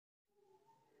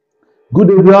Good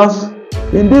day, viewers.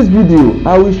 In this video,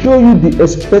 I will show you the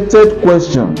expected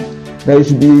question that you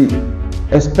should be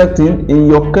expecting in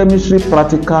your chemistry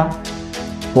practical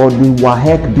for the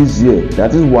WAEC this year.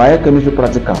 That is WAEC chemistry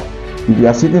practical. If you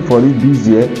are sitting for it this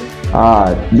year,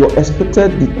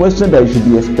 the question that you should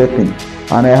be expecting,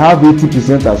 and I have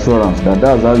 80% assurance that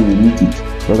that's how you will meet it,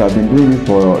 because I've been doing it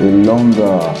for a long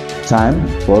time,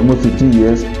 for almost 15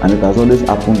 years, and it has always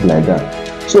happened like that.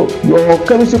 So your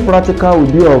chemistry practical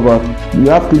will be you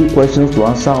have 3 questions to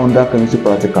answer under chemistry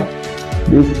practical.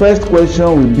 The first question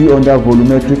will be under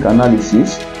volumetric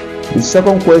analysis. The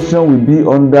second question will be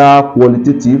under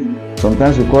qualitative,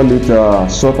 sometimes we call it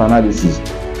SWOT analysis,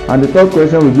 and the third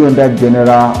question will be under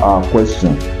general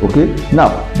question. Okay, now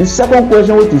the second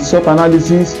question, which is SWOT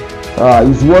analysis,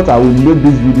 is what I will make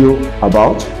this video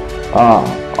about.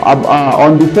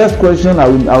 On the first question, I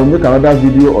will make another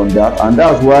video on that, and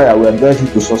that's why I will advise you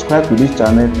to subscribe to this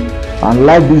channel and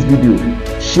like this video,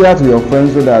 share to your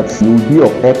friends so that you will be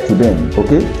of help to them.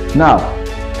 Okay, now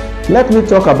let me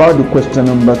talk about the question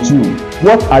number 2.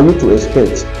 What are you to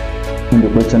expect in the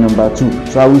question number 2?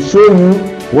 So I will show you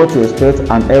what to expect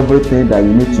and everything that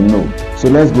you need to know. So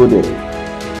let's go there.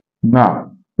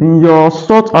 Now, in your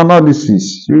SWOT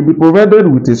analysis, you will be provided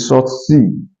with a SWOT C.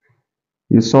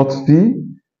 A SWOT C.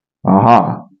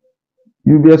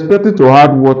 You'll be expected to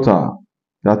add water,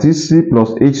 that is C plus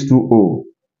H2O.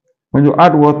 When you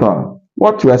add water,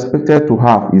 what you are expected to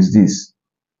have is this.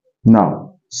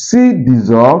 Now, C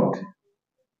dissolved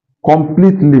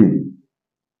completely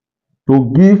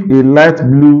to give a light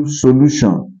blue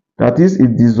solution. That is,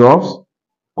 it dissolves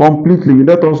completely. You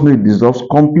let us know it dissolves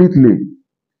completely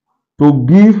to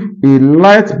give a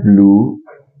light blue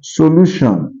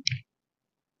solution.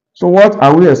 So what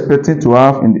are we expecting to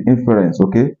have in the inference?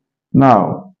 Okay,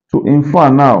 now to infer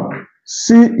now,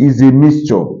 C is a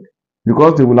mixture,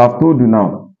 because they will have told you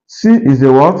now. C is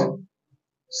a what?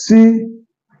 C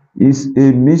is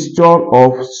a mixture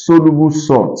of soluble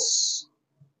salts.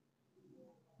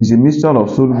 It's a mixture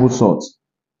of soluble salts.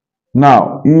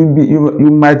 Now you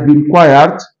might be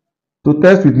required to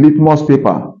test with litmus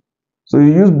paper. So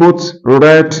you use both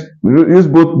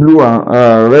blue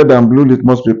and red and blue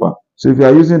litmus paper. So if you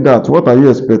are using that, what are you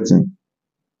expecting?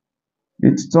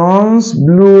 It turns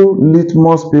blue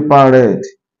litmus paper red.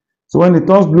 So when it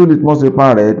turns blue litmus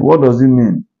paper red, what does it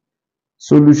mean?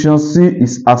 Solution C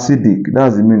is acidic.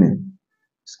 That's the meaning.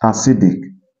 It's acidic.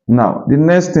 Now, the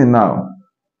next thing now.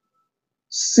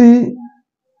 C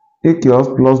aqueous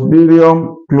plus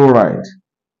barium chloride.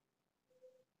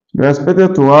 You are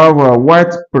expected to have a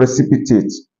white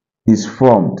precipitate is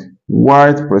formed.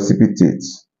 White precipitate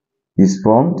is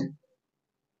formed.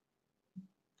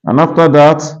 And after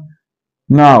that,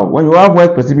 now when you have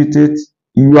white precipitate,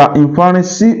 you are inferring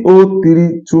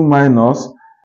CO3 2 minus